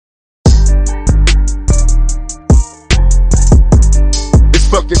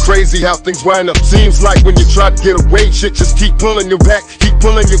fucking crazy how things wind up. Seems like when you try to get away, shit just keep pulling you back, keep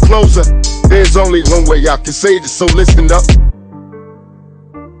pulling you closer. There's only one way I can say this, so listen up.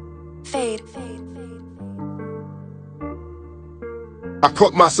 Fade. I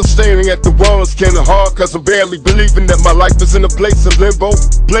caught myself staring at the walls, kinda hard, cause I'm barely believing that my life is in a place of limbo.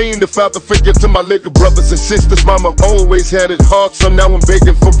 Playing the father figure to my little brothers and sisters. Mama always had it hard, so now I'm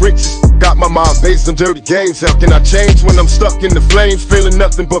begging for riches. Got my mind based on dirty games. How can I change when I'm stuck in the flames, feeling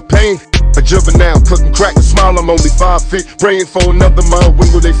nothing but pain? A juvenile couldn't crack a smile, I'm only 5 feet. Praying for another mile,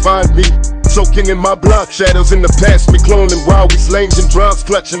 when will they find me? Soaking in my blood, shadows in the past, me cloning wild, we slangs and drums,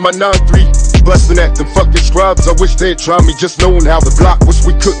 clutching my 9-3. Busting at them fucking scrubs, I wish they'd try me, just knowing how the block wish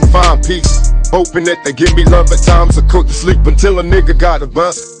we couldn't find peace. Hoping that they give me love at times, I couldn't sleep until a nigga got a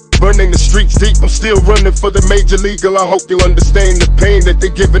bus. Burning the streets deep, I'm still running for the major legal. I hope you'll understand the pain that they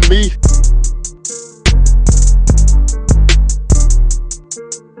giving me.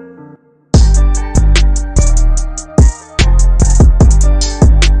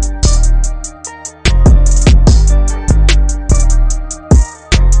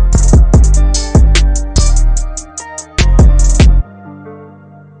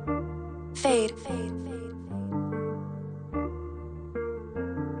 Fade.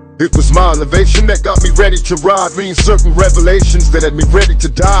 It was my elevation that got me ready to ride, reading certain revelations that had me ready to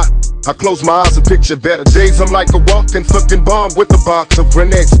die. I close my eyes and picture better days. I'm like a walking fucking bomb with a box of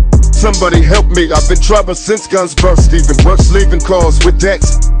grenades. Somebody help me, I've been trouble since guns burst. Even worse, leaving cars with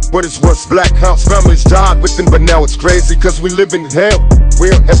debts. What is worse, black house families died within, but now it's crazy cause we live in hell,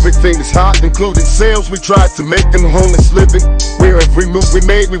 where everything is hot, including sales we tried to make and homeless living. Where every move we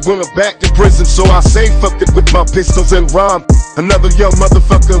made, we went back in prison. So I say fuck it with my pistols and rhyme. Another young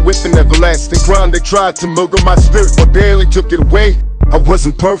motherfucker with an everlasting crime. They tried to murder my spirit, but barely took it away. I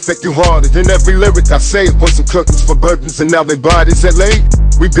wasn't perfect, you harder in every lyric I say. It wasn't curtains for burdens, and now they bodies LA.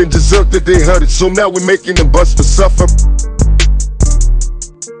 We've been deserted, they heard it, so now we're making them bust to suffer.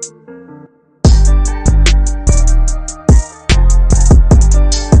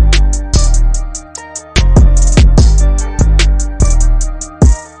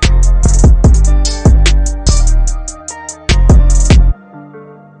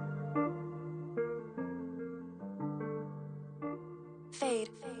 Fade.